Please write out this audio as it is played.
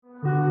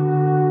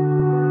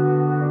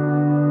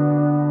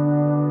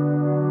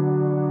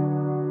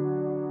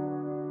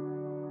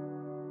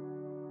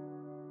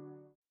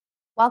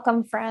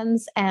Welcome,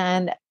 friends,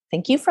 and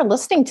thank you for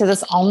listening to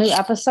this all new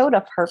episode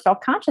of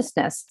Heartfelt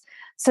Consciousness.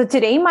 So,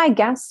 today, my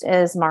guest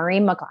is Mari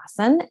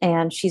McGlasson,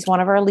 and she's one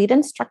of our lead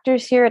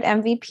instructors here at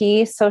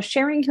MVP. So,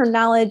 sharing her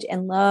knowledge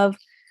and love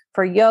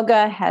for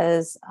yoga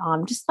has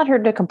just led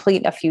her to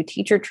complete a few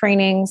teacher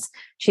trainings.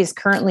 She's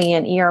currently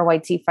an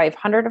ERYT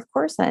 500, of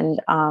course,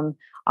 and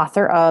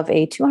author of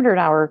a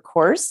 200-hour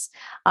course.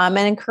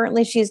 And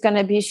currently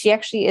she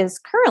actually is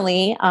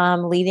currently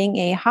leading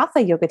a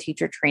Hatha yoga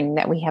teacher training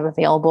that we have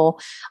available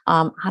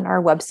on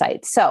our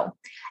website. So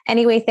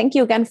anyway, thank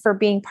you again for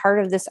being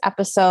part of this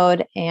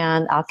episode,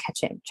 and I'll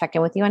check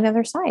in with you on the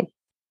other side.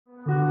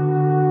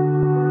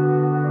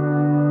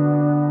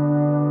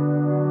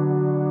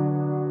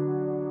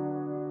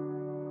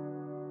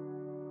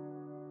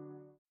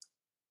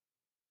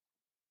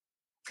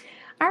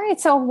 All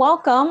right, so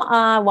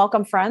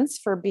welcome,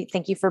 friends.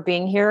 Thank you for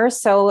being here.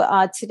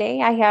 So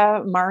today I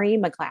have Mari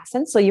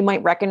McGlasson. So you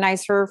might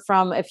recognize her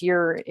from if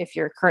you're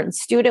a current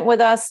student with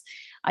us.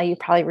 You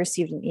probably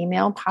received an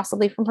email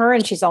possibly from her,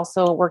 and she's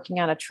also working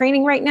on a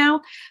training right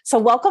now. So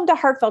welcome to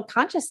Heartfelt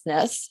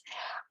Consciousness.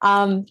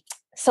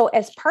 So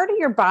as part of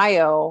your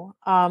bio,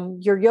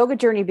 your yoga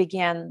journey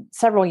began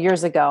several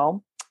years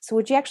ago. So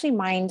would you actually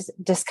mind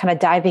just kind of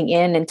diving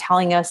in and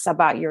telling us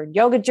about your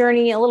yoga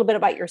journey, a little bit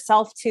about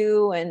yourself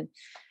too, and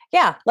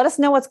let us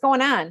know what's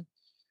going on.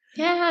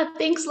 Yeah,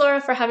 thanks,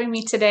 Laura, for having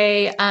me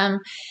today.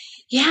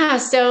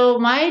 So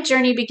my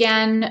journey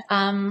began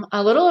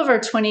a little over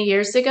 20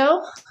 years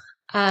ago.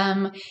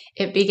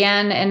 It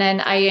began in an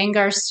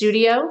Iyengar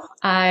studio.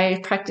 I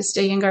practiced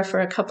Iyengar for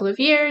a couple of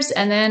years,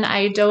 and then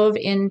I dove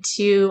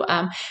into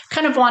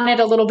kind of wanted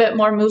a little bit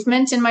more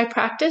movement in my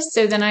practice.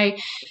 So then I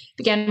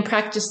began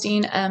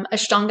practicing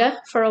Ashtanga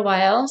for a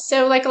while.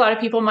 So like a lot of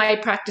people, my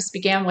practice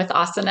began with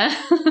asana,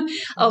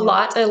 a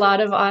lot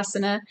of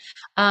asana.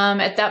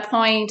 At that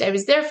point, I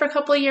was there for a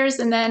couple of years,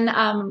 and then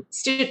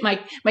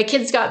my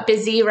kids got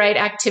busy, right?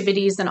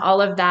 Activities and all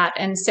of that.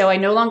 And so I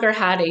no longer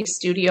had a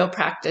studio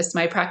practice.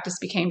 My practice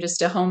became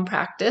just a home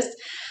practice,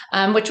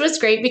 which was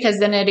great because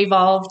then it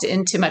evolved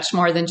into much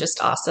more than just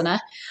asana.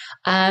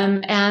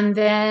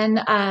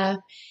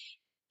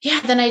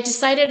 Then I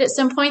decided at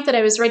some point that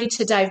I was ready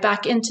to dive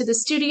back into the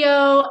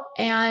studio.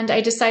 And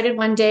I decided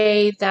one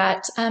day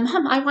that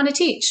I want to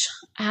teach.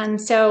 And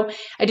so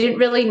I didn't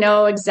really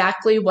know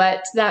exactly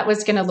what that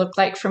was going to look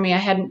like for me. I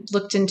hadn't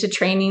looked into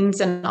trainings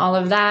and all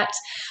of that.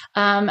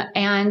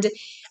 And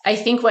I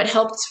think what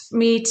helped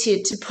me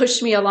to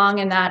push me along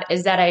in that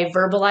is that I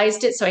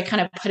verbalized it. So I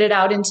kind of put it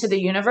out into the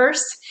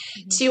universe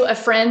to a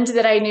friend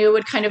that I knew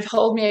would kind of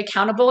hold me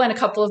accountable in a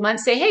couple of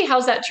months, say, hey,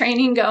 how's that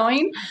training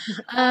going?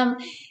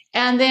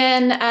 And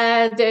then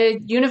the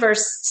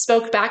universe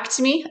spoke back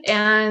to me.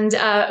 And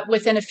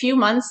within a few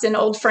months, an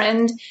old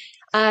friend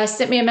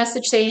sent me a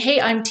message saying,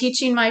 hey, I'm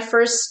teaching my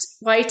first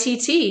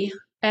YTT.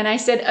 And I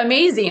said,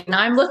 amazing,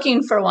 I'm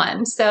looking for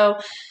one. So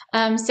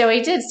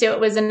I did. So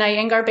it was an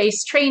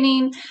Iyengar-based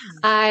training.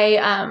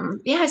 I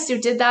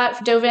did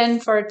that, dove in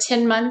for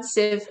 10 months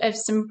of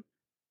some.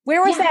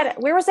 Where was that?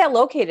 Where was that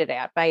located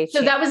at?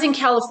 So that was in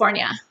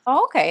California.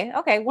 Oh, okay.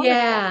 Wonderful.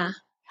 Yeah.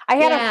 I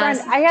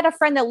had a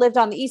friend that lived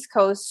on the East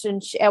Coast,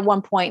 and at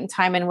one point in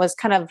time, and was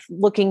kind of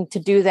looking to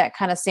do that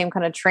same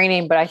kind of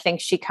training. But I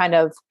think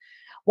even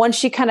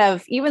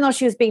though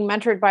she was being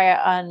mentored by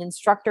an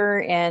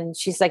instructor, and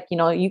she's like,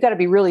 you got to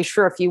be really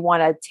sure if you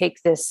want to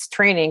take this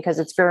training because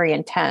it's very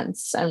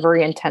intense and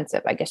very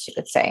intensive, I guess you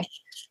could say.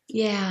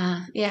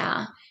 Yeah.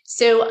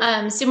 So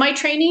my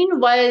training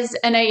was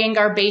an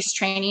Iyengar-based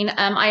training.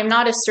 I am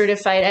not a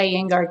certified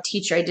Iyengar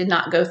teacher. I did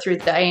not go through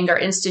the Iyengar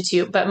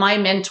Institute, but my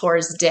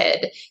mentors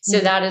did. So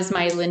that is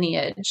my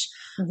lineage.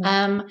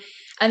 Mm-hmm.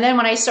 And then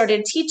when I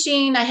started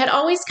teaching, I had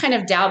always kind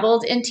of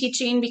dabbled in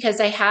teaching because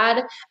I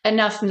had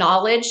enough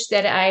knowledge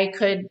that I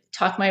could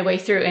talk my way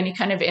through any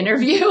kind of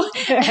interview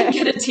and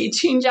get a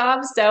teaching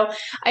job. So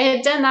I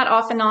had done that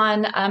off and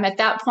on. At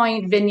that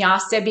point,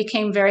 Vinyasa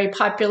became very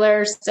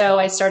popular. So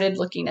I started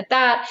looking at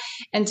that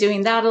and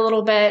doing that a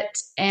little bit.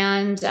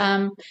 And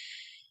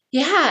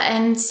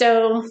and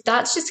so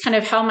that's just kind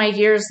of how my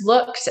years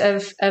looked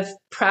of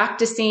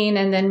practicing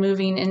and then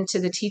moving into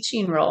the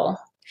teaching role.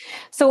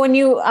 So when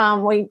you,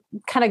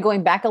 kind of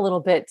going back a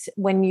little bit,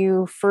 when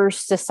you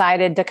first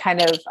decided to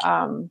kind of,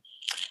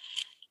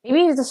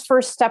 maybe just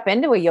first step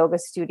into a yoga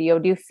studio,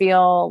 do you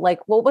feel like,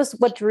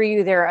 what drew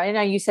you there? I know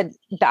you said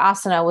the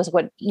asana was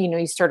what,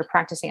 you started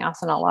practicing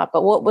asana a lot,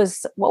 but what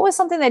was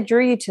something that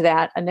drew you to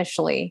that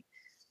initially?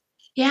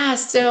 Yeah.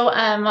 So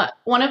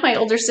one of my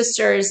older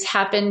sisters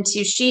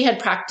she had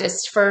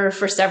practiced for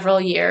several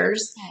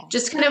years,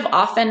 just kind of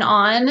off and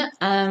on,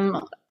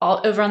 all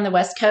over on the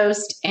West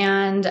Coast.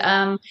 And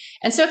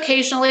so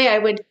occasionally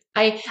I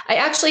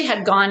actually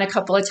had gone a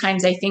couple of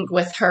times, I think,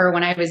 with her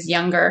when I was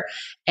younger.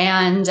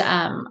 And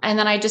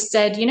then I just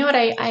said, you know what,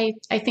 I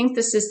think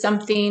this is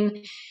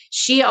something.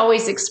 She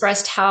always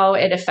expressed how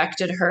it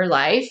affected her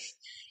life.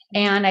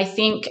 And I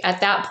think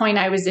at that point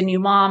I was a new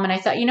mom, and I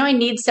thought, I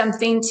need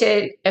something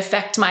to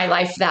affect my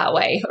life that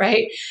way.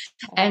 Right.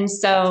 And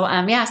so,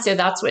 so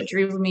that's what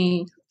drew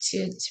me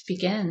to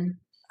begin.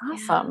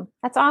 Awesome. Yeah.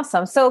 That's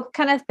awesome. So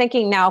kind of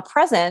thinking now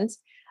present.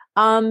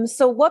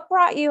 So what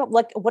brought you,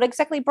 what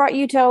exactly brought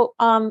you to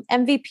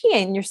MVP?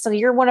 And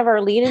you're one of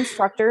our lead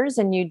instructors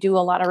and you do a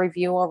lot of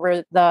review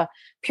over the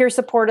peer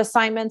support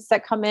assignments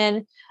that come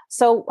in.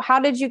 So how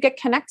did you get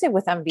connected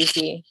with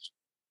MVP?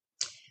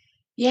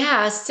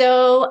 Yeah.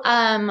 So,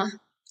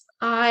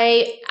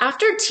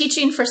 after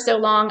teaching for so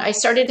long, I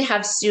started to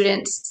have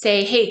students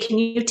say, "Hey, can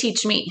you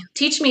teach me?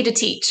 Teach me to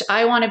teach.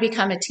 I want to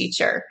become a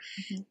teacher."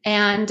 Mm-hmm.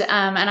 And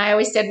I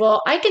always said,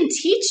 "Well, I can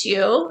teach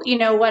you,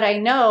 what I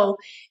know,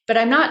 but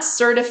I'm not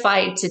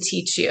certified to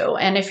teach you.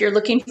 And if you're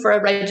looking for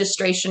a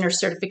registration or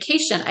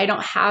certification, I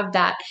don't have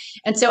that."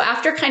 And so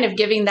after kind of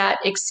giving that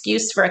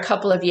excuse for a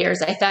couple of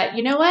years, I thought,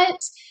 you know what?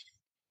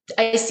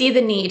 I see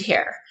the need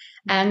here.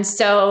 And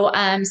so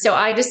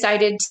I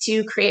decided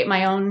to create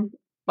my own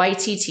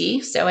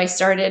YTT. So I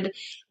started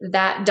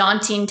that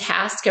daunting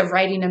task of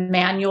writing a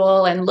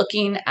manual and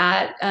looking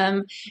at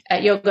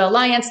Yoga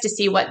Alliance to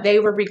see what they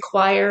were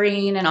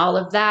requiring and all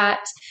of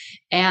that.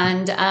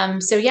 And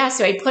so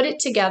I put it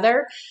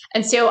together.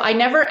 And so I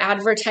never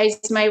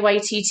advertised my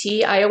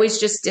YTT. I always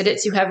just did it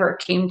to whoever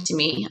came to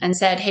me and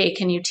said, "Hey,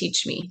 can you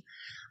teach me?"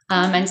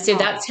 And so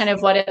that's kind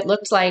of what it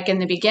looked like in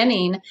the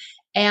beginning.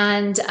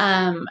 And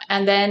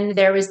then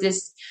there was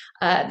this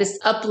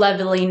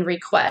up-leveling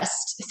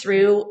request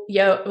through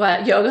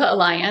Yoga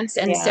Alliance,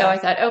 and so I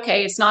thought,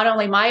 okay, it's not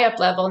only my up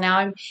level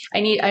now.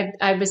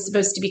 I was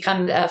supposed to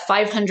become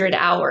 500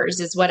 hours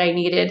is what I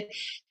needed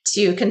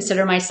to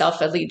consider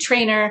myself a lead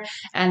trainer,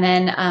 and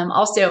then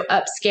also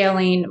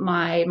upscaling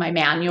my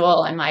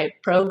manual and my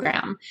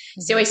program.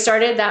 Mm-hmm. So I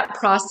started that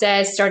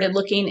process, started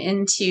looking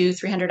into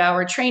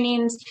 300-hour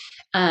trainings.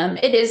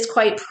 It is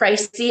quite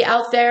pricey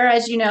out there,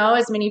 as you know,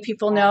 as many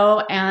people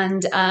know,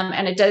 and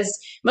it does,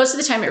 most of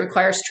the time it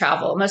requires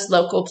travel. Most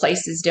local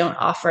places don't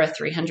offer a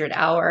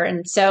 300-hour,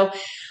 and so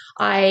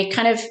I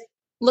kind of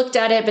looked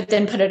at it, but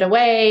then put it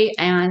away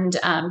and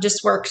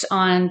just worked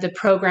on the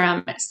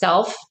program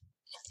itself.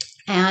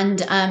 And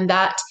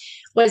that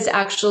was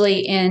actually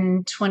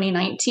in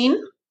 2019.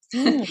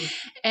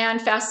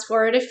 And fast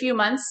forward a few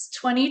months,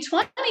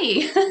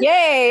 2020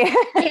 Yay!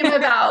 came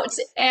about.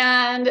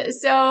 And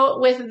so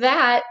with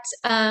that,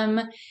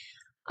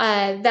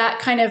 that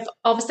kind of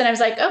all of a sudden I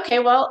was like, okay,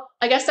 well,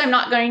 I guess I'm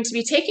not going to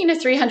be taking a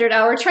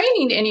 300-hour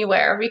training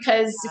anywhere,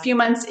 because a few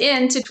months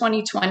into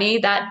 2020,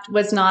 that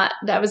was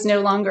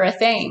no longer a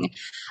thing.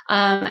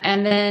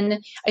 And then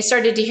I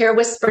started to hear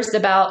whispers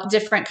about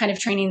different kind of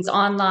trainings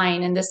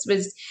online. And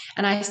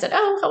I said,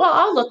 oh, well,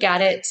 I'll look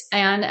at it.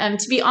 And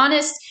to be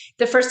honest,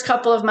 the first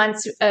couple of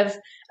months of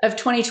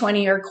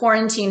 2020 or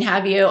quarantine,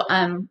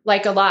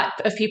 like a lot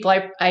of people,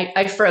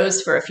 I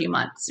froze for a few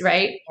months,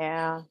 right?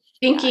 Yeah.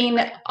 Thinking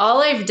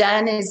all I've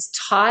done is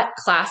taught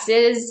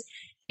classes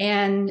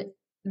and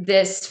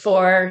this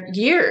for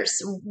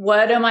years.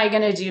 What am I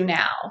going to do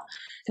now?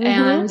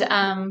 Mm-hmm.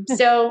 And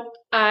so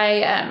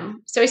I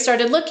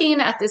started looking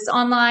at this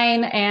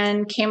online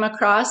and came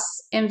across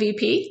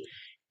MVP.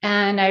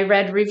 And I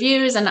read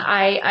reviews, and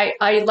I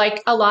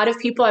like a lot of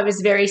people, I was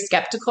very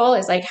skeptical.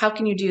 It's like, how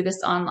can you do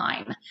this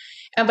online?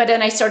 But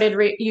then I started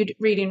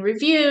reading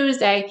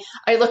reviews. I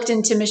looked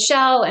into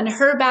Michelle and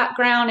her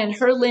background and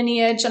her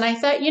lineage, and I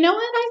thought, you know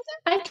what,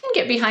 I can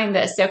get behind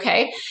this.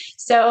 Okay,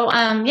 so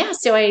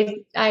so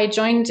I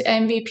joined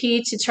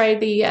MVP to try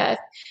to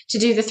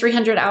do the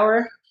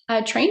 300-hour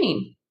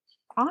training.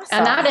 Awesome.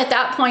 And at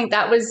that point,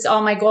 that was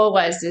all my goal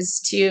is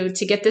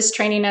to get this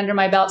training under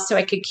my belt so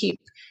I could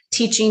keep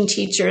teaching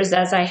teachers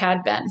as I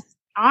had been.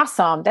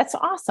 Awesome. That's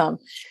awesome.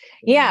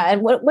 Yeah.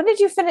 And when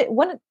did you finish?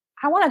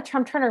 I'm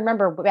trying to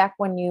remember back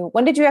when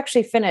did you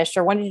actually finish,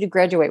 or when did you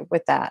graduate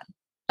with that?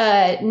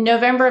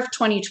 November of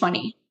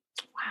 2020.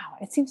 Wow.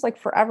 It seems like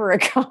forever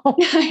ago.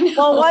 I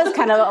know. Well,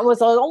 it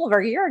was over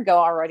a year ago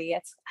already.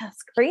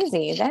 That's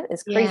crazy. That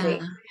is crazy.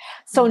 Yeah.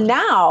 So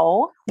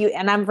now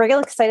and I'm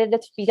really excited to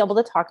be able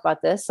to talk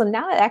about this. So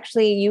now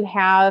actually you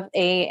have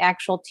a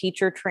actual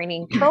teacher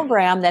training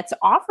program that's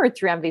offered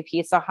through MVP.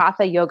 It's a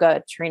Hatha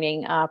yoga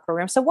training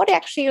program. So what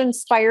actually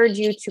inspired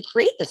you to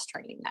create this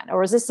training then?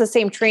 Or is this the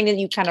same training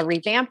you kind of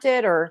revamped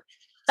it, or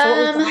so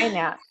what was behind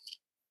that?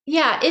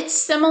 Yeah, it's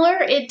similar.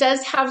 It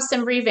does have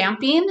some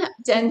revamping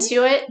done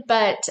to it,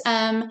 but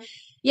in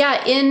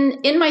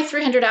my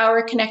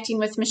 300-hour connecting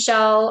with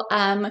Michelle,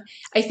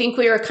 I think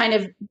we were kind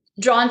of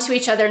drawn to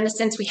each other in the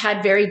sense we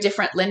had very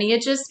different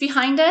lineages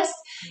behind us.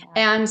 Yeah.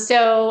 And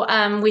so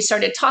we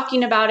started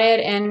talking about it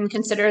and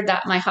considered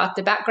that my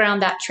Hatha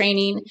background, that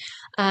training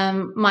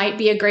might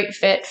be a great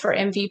fit for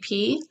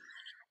MVP.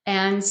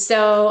 And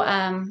so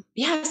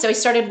I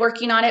started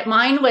working on it.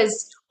 Mine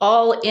was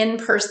all in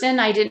person.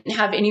 I didn't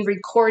have any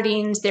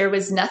recordings. There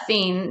was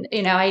nothing,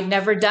 I'd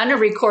never done a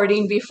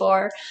recording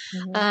before.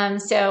 Mm-hmm.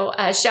 So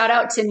shout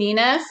out to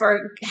Nina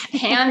for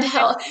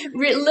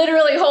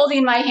literally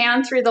holding my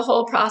hand through the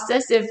whole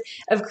process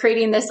of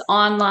creating this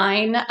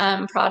online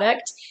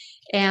product.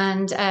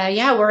 And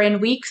we're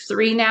in week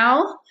 3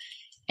 now.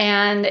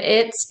 And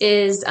it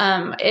is,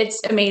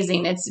 it's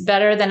amazing. It's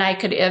better than I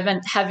could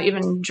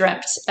even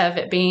dreamt of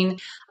it being.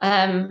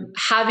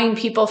 Having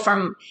people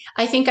from,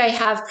 I think I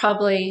have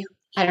probably,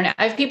 I don't know,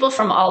 I have people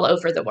from all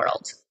over the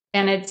world.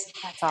 And That's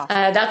awesome.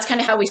 that's kind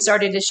of how we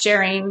started, is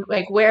sharing,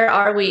 like, where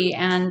are we?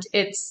 And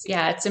it's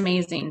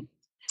amazing.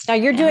 Now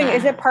you're doing, Uh,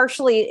 is it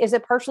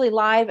partially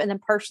live and then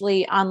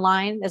partially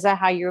online? Is that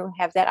how you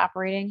have that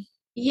operating?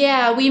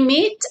 Yeah, we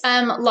meet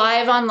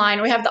live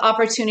online. We have the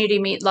opportunity to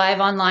meet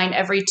live online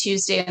every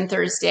Tuesday and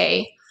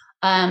Thursday.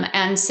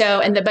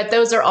 But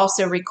those are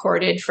also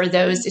recorded for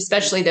those,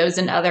 especially those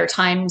in other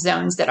time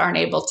zones that aren't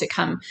able to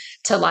come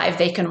to live.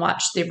 They can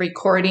watch the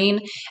recording.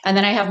 And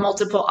then I have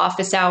multiple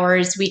office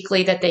hours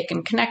weekly that they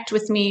can connect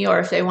with me, or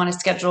if they want to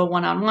schedule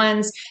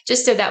one-on-ones,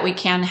 just so that we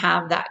can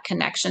have that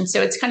connection.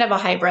 So it's kind of a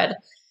hybrid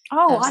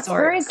Oh, of that's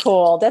very sorts.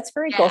 cool. That's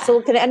very cool. Yeah.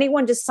 So can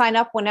anyone just sign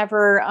up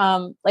whenever,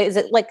 like, is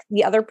it like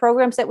the other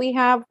programs that we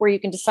have where you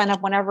can just sign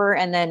up whenever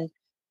and then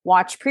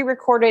watch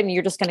pre-recorded and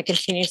you're just going to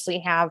continuously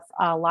have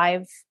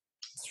live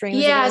streams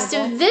Yeah,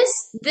 so available?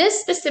 this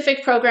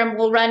specific program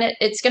will run it.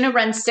 It's going to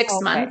run six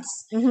Okay.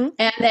 months, Mm-hmm.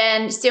 and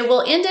then so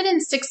we'll end it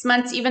in 6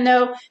 months. Even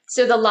though,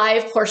 so the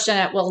live portion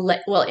it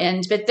will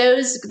end, but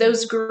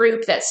those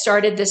group that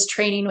started this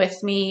training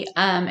with me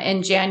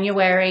in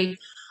January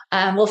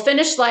will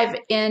finish live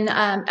in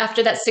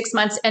after that 6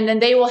 months, and then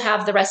they will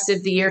have the rest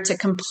of the year to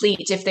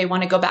complete if they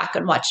want to go back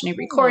and watch any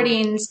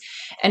recordings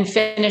and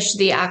finish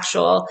the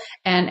actual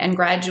and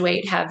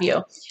graduate. Have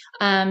you?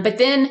 But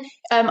then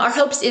our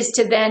hopes is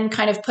to then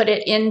kind of put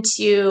it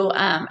into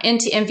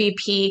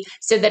MVP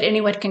so that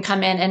anyone can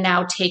come in and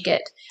now take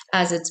it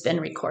as it's been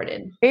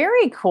recorded.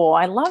 Very cool.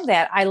 I love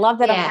that. I love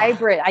that. A Yeah.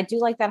 hybrid. I do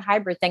like that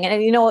hybrid thing.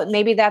 And you know what,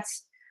 maybe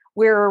that's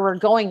where we're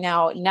going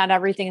now. Not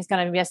everything is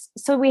going to be,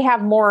 so we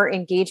have more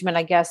engagement,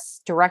 I guess,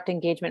 direct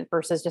engagement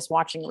versus just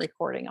watching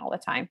recording all the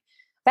time.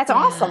 That's Yeah.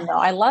 awesome though.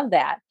 I love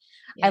that.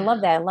 I love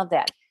Yeah. that. I love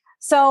that.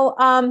 So,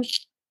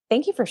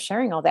 thank you for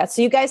sharing all that.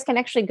 So you guys can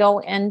actually go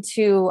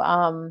into,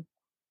 I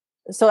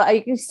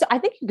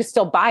think you can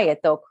still buy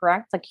it though,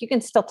 correct? Like you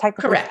can still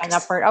technically sign up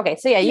Correct. for it. Okay.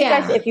 So yeah, you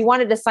Yeah. guys, if you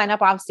wanted to sign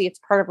up, obviously it's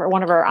part of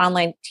one of our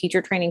online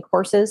teacher training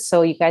courses.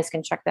 So you guys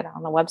can check that out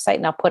on the website,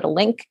 and I'll put a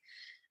link,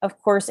 of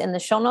course, in the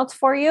show notes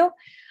for you.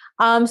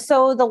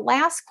 So the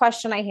last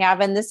question I have,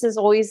 and this is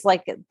always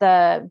like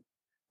the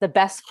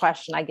best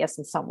question, I guess,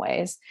 in some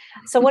ways.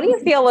 So what do you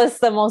feel is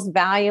the most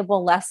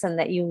valuable lesson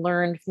that you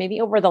learned maybe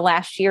over the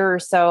last year or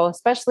so,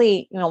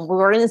 especially,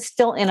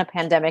 still in a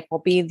pandemic, we'll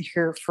be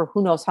here for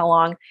who knows how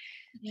long,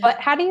 Yeah. but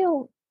how do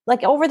you,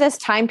 like, over this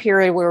time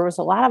period where there was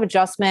a lot of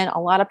adjustment, a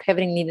lot of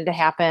pivoting needed to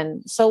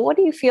happen. So what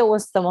do you feel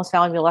was the most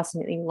valuable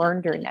lesson that you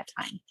learned during that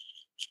time?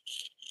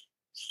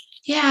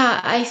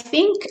 Yeah, I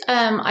think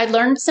I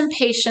learned some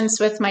patience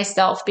with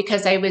myself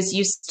because I was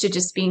used to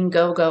just being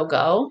go, go,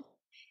 go.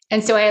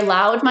 And so I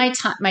allowed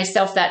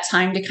myself that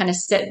time to kind of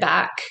sit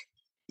back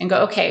and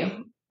go, okay,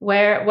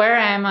 where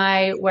am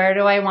I? Where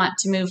do I want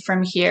to move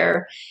from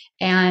here?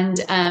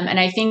 And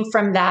I think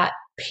from that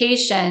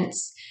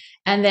patience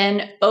and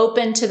then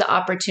open to the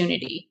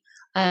opportunity.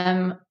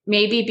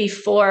 Maybe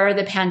before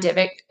the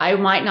pandemic, I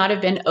might not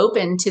have been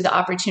open to the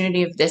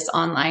opportunity of this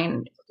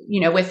online,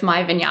 with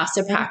my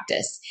vinyasa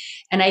practice.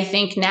 And I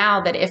think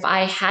now that if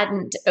I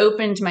hadn't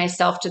opened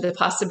myself to the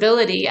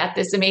possibility at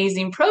this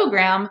amazing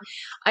program,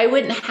 I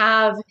wouldn't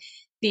have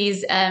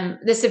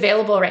this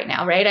available right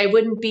now, right? I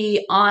wouldn't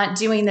be on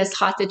doing this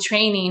hatha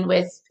training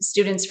with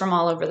students from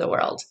all over the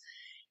world.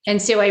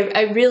 And so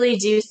I really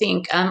do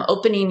think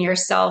opening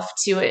yourself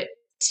to it,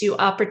 to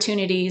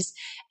opportunities.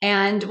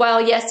 And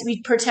while, yes,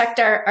 we protect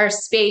our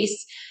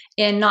space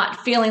in not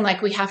feeling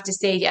like we have to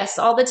say yes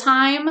all the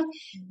time,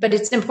 but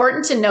it's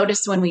important to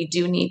notice when we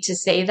do need to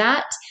say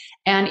that.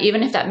 And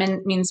even if that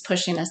means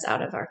pushing us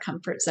out of our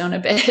comfort zone a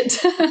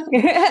bit.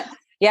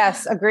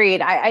 Yes,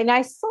 agreed.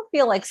 I still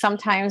feel like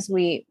sometimes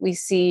we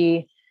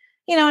see,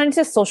 and it's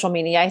just social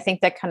media. I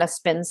think that kind of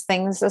spins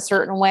things a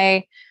certain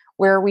way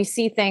where we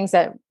see things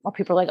that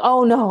people are like,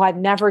 oh no, I'd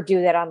never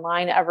do that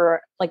online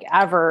ever, like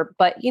ever.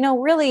 But,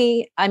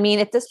 really, I mean,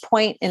 at this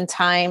point in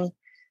time,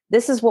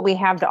 this is what we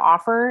have to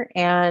offer.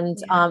 And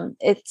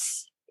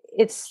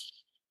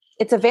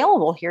it's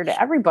available here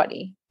to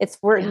everybody.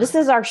 This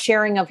is our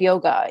sharing of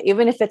yoga,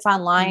 even if it's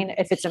online,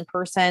 if it's in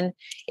person.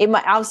 It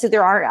might, obviously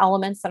there are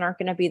elements that aren't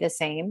going to be the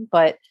same,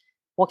 but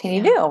what can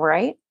you do,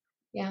 right?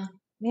 Yeah.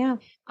 Yeah.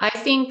 I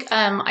think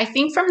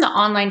from the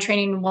online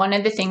training, one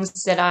of the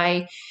things that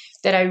I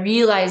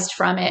realized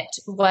from it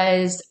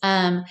was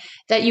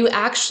that you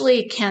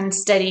actually can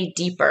study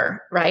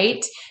deeper, right?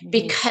 Mm-hmm.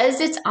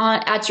 Because it's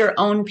at your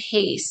own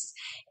pace.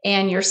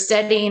 And you're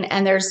studying,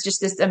 and there's just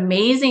this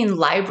amazing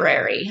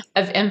library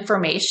of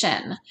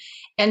information.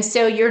 And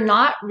so you're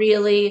not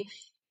really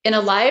in a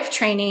live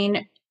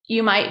training,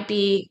 you might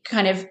be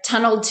kind of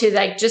tunneled to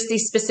like just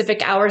these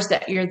specific hours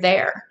that you're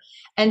there.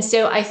 And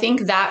so I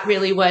think that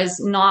really was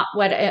not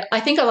what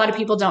I think a lot of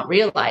people don't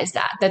realize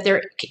that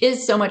there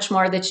is so much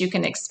more that you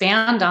can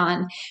expand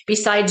on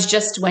besides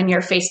just when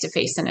you're face to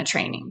face in a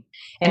training.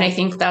 Yeah. And I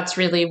think that's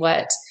really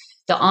what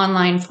the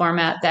online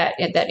format that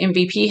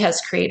MVP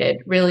has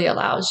created really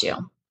allows you.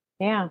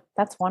 Yeah,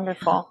 that's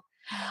wonderful.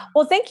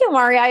 Well, thank you,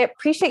 Mari. I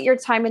appreciate your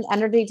time and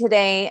energy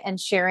today and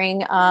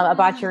sharing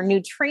about your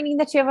new training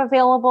that you have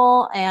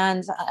available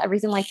and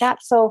everything like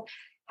that. So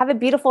have a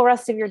beautiful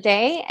rest of your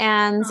day.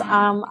 And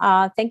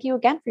thank you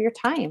again for your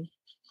time.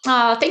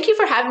 Thank you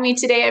for having me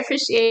today. I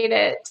appreciate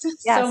it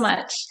so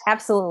much.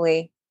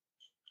 Absolutely.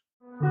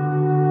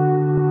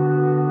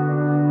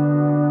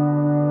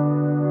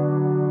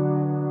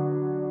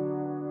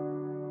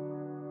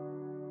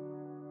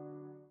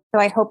 So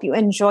I hope you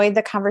enjoyed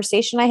the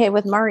conversation I had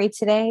with Mari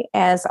today.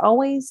 As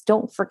always,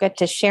 don't forget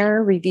to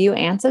share, review,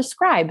 and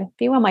subscribe.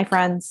 Be well, my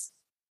friends.